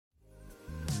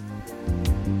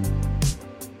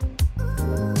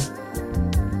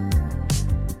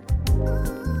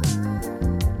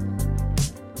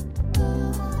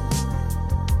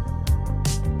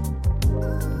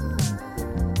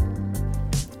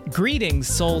Greetings,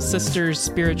 soul sisters,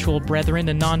 spiritual brethren,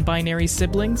 and non-binary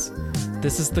siblings.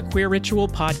 This is the Queer Ritual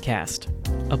Podcast,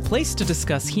 a place to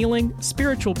discuss healing,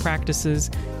 spiritual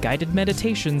practices, guided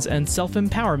meditations, and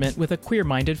self-empowerment with a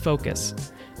queer-minded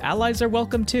focus. Allies are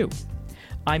welcome too.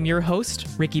 I'm your host,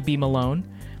 Ricky B. Malone.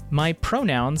 My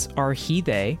pronouns are he,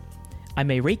 they.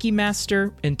 I'm a Reiki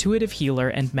master, intuitive healer,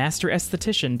 and master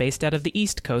esthetician based out of the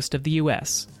East Coast of the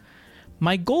U.S.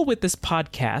 My goal with this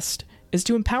podcast is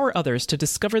to empower others to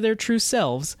discover their true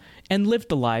selves and live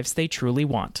the lives they truly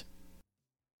want.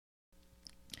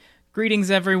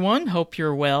 Greetings, everyone. Hope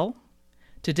you're well.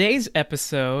 Today's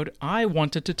episode, I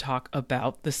wanted to talk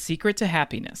about the secret to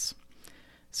happiness.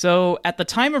 So, at the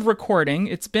time of recording,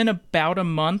 it's been about a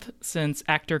month since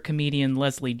actor-comedian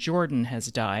Leslie Jordan has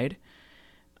died,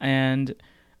 and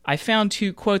I found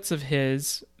two quotes of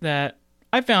his that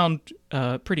I found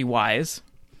pretty wise.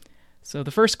 So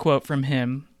the first quote from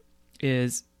him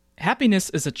is, "Happiness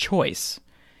is a choice.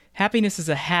 Happiness is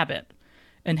a habit.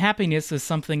 And happiness is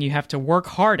something you have to work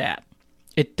hard at.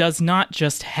 It does not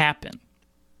just happen."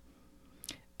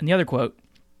 And the other quote,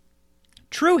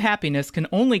 "True happiness can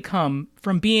only come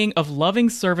from being of loving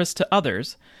service to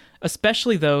others,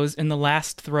 especially those in the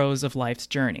last throes of life's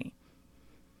journey."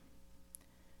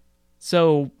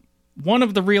 So, one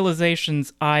of the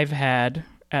realizations I've had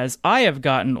as I have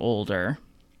gotten older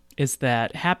is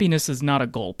that happiness is not a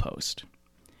goalpost.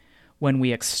 When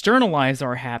we externalize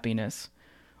our happiness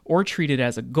or treat it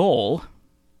as a goal,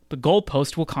 the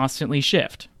goalpost will constantly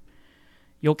shift.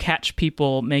 You'll catch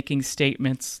people making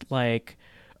statements like,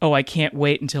 "Oh, I can't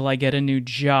wait until I get a new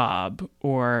job,"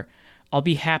 or "I'll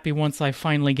be happy once I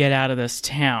finally get out of this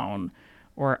town,"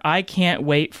 or "I can't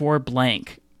wait for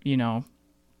blank," you know.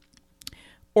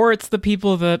 Or it's the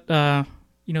people that,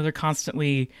 they're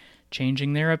constantly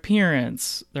changing their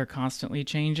appearance, they're constantly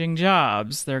changing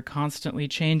jobs, they're constantly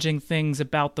changing things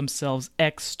about themselves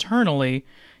externally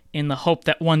in the hope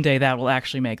that one day that will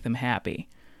actually make them happy.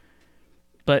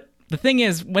 But the thing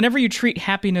is, whenever you treat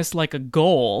happiness like a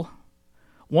goal,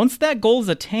 once that goal is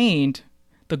attained,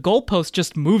 the goalpost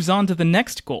just moves on to the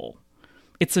next goal.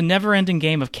 It's a never-ending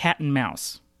game of cat and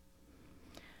mouse.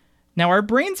 Now, our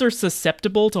brains are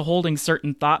susceptible to holding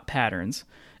certain thought patterns,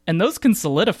 and those can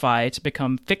solidify to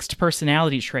become fixed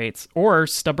personality traits or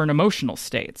stubborn emotional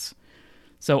states.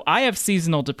 So I have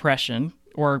seasonal depression,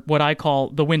 or what I call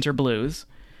the winter blues,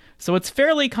 so it's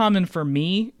fairly common for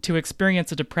me to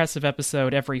experience a depressive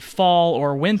episode every fall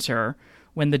or winter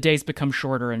when the days become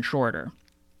shorter and shorter.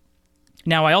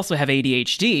 Now, I also have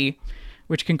ADHD,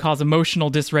 which can cause emotional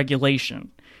dysregulation,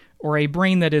 or a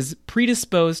brain that is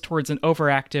predisposed towards an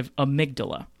overactive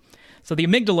amygdala. So the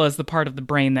amygdala is the part of the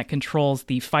brain that controls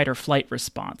the fight-or-flight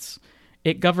response.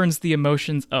 It governs the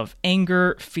emotions of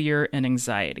anger, fear, and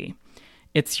anxiety.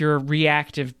 It's your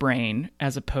reactive brain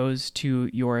as opposed to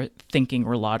your thinking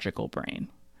or logical brain.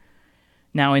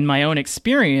 Now, in my own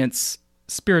experience,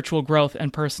 spiritual growth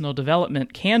and personal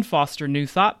development can foster new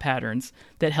thought patterns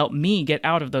that help me get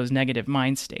out of those negative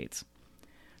mind states.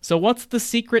 So what's the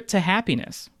secret to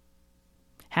happiness?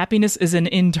 Happiness is an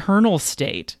internal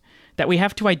state that we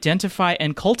have to identify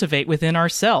and cultivate within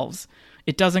ourselves.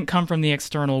 It doesn't come from the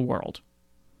external world.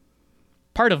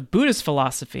 Part of Buddhist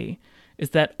philosophy is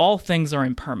that all things are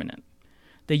impermanent.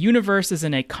 The universe is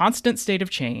in a constant state of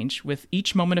change, with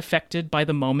each moment affected by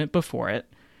the moment before it.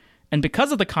 And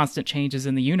because of the constant changes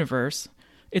in the universe,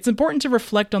 it's important to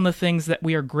reflect on the things that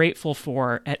we are grateful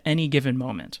for at any given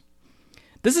moment.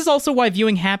 This is also why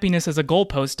viewing happiness as a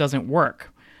goalpost doesn't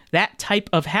work. That type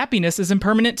of happiness is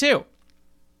impermanent too.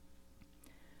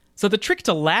 So the trick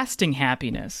to lasting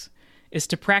happiness is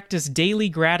to practice daily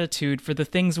gratitude for the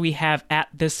things we have at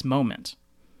this moment.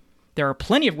 There are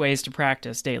plenty of ways to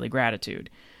practice daily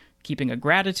gratitude. Keeping a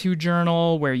gratitude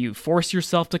journal where you force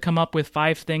yourself to come up with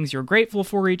 5 things you're grateful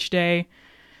for each day,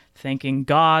 thanking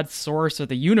God, Source, or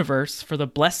the universe for the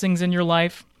blessings in your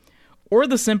life, or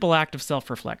the simple act of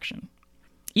self-reflection.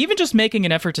 Even just making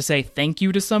an effort to say thank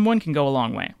you to someone can go a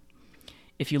long way.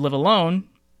 If you live alone,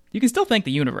 you can still thank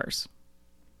the universe.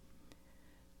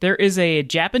 There is a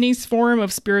Japanese form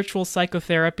of spiritual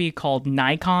psychotherapy called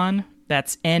Naikan.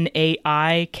 That's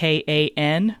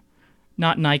Naikan,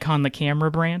 not Nikon the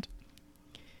camera brand,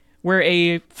 where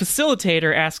a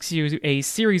facilitator asks you a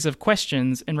series of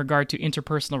questions in regard to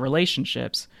interpersonal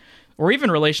relationships, or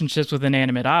even relationships with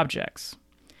inanimate objects.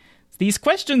 These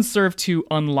questions serve to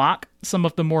unlock some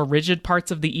of the more rigid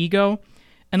parts of the ego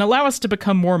and allow us to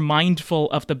become more mindful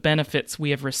of the benefits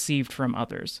we have received from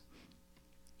others.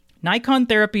 Naikan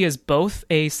therapy is both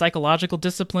a psychological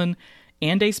discipline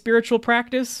and a spiritual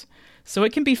practice, so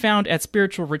it can be found at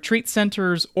spiritual retreat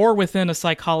centers or within a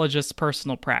psychologist's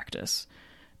personal practice.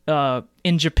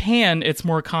 In Japan, it's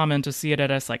more common to see it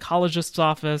at a psychologist's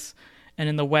office, and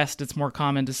in the West, it's more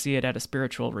common to see it at a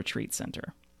spiritual retreat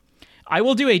center. I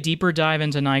will do a deeper dive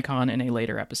into Nikon in a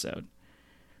later episode.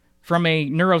 From a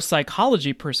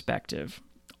neuropsychology perspective,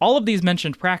 all of these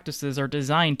mentioned practices are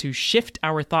designed to shift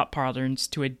our thought patterns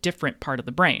to a different part of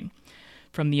the brain,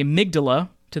 from the amygdala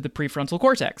to the prefrontal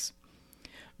cortex.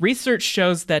 Research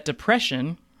shows that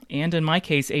depression, and in my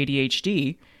case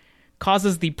ADHD,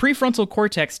 causes the prefrontal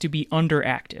cortex to be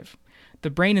underactive. The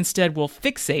brain instead will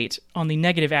fixate on the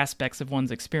negative aspects of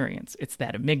one's experience. It's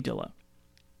that amygdala.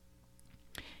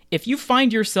 If you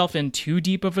find yourself in too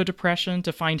deep of a depression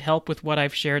to find help with what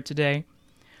I've shared today,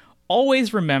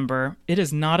 always remember it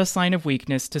is not a sign of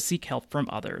weakness to seek help from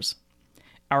others.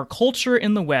 Our culture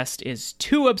in the West is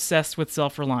too obsessed with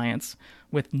self-reliance,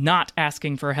 with not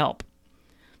asking for help.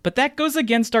 But that goes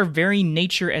against our very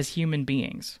nature as human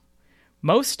beings.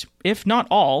 Most, if not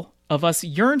all, of us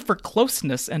yearn for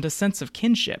closeness and a sense of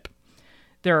kinship.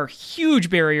 There are huge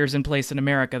barriers in place in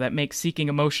America that make seeking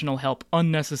emotional help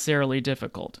unnecessarily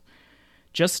difficult.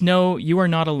 Just know you are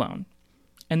not alone.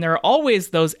 And there are always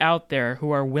those out there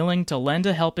who are willing to lend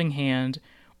a helping hand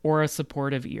or a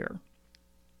supportive ear.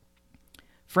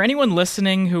 For anyone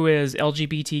listening who is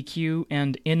LGBTQ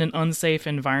and in an unsafe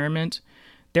environment,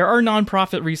 there are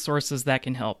nonprofit resources that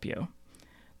can help you.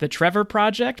 The Trevor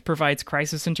Project provides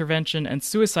crisis intervention and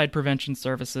suicide prevention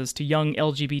services to young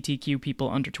LGBTQ people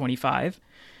under 25.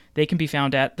 They can be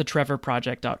found at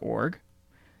thetrevorproject.org.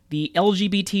 The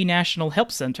LGBT National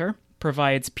Help Center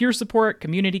provides peer support,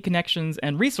 community connections,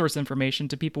 and resource information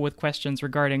to people with questions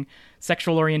regarding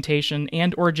sexual orientation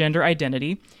and or gender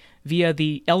identity via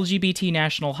the LGBT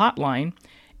National Hotline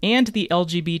and the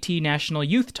LGBT National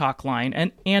Youth Talk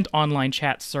Line and online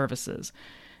chat services.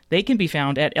 They can be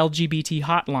found at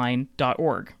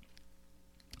lgbthotline.org.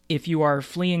 If you are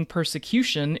fleeing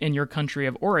persecution in your country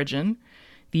of origin,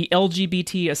 the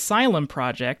LGBT Asylum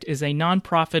Project is a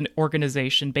nonprofit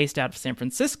organization based out of San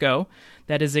Francisco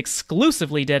that is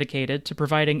exclusively dedicated to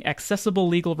providing accessible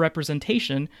legal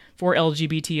representation for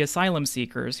LGBT asylum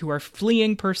seekers who are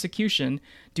fleeing persecution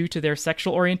due to their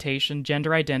sexual orientation,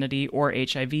 gender identity, or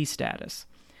HIV status.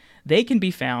 They can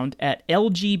be found at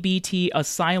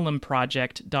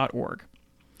lgbthasylumproject.org.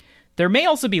 There may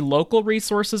also be local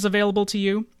resources available to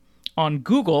you. On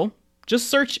Google, just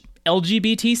search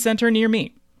LGBT Center near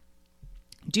me.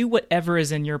 Do whatever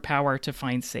is in your power to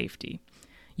find safety.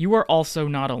 You are also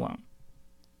not alone.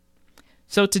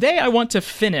 So today I want to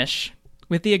finish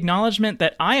with the acknowledgement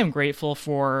that I am grateful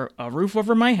for a roof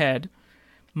over my head,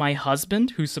 my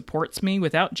husband who supports me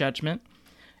without judgment,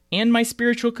 and my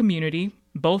spiritual community,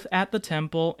 both at the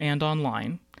temple and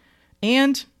online.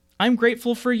 And I'm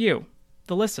grateful for you,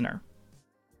 the listener.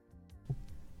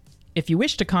 If you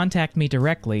wish to contact me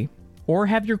directly, or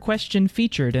have your question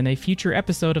featured in a future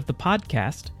episode of the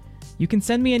podcast, you can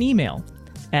send me an email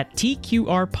at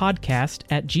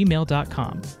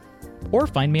tqrpodcast@gmail.com, or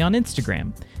find me on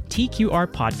Instagram,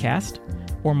 tqrpodcast,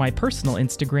 or my personal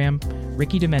Instagram,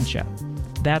 Ricky Dementia.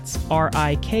 That's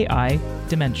RIKI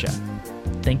Dementia.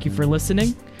 Thank you for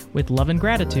listening. With love and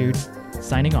gratitude,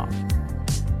 signing off.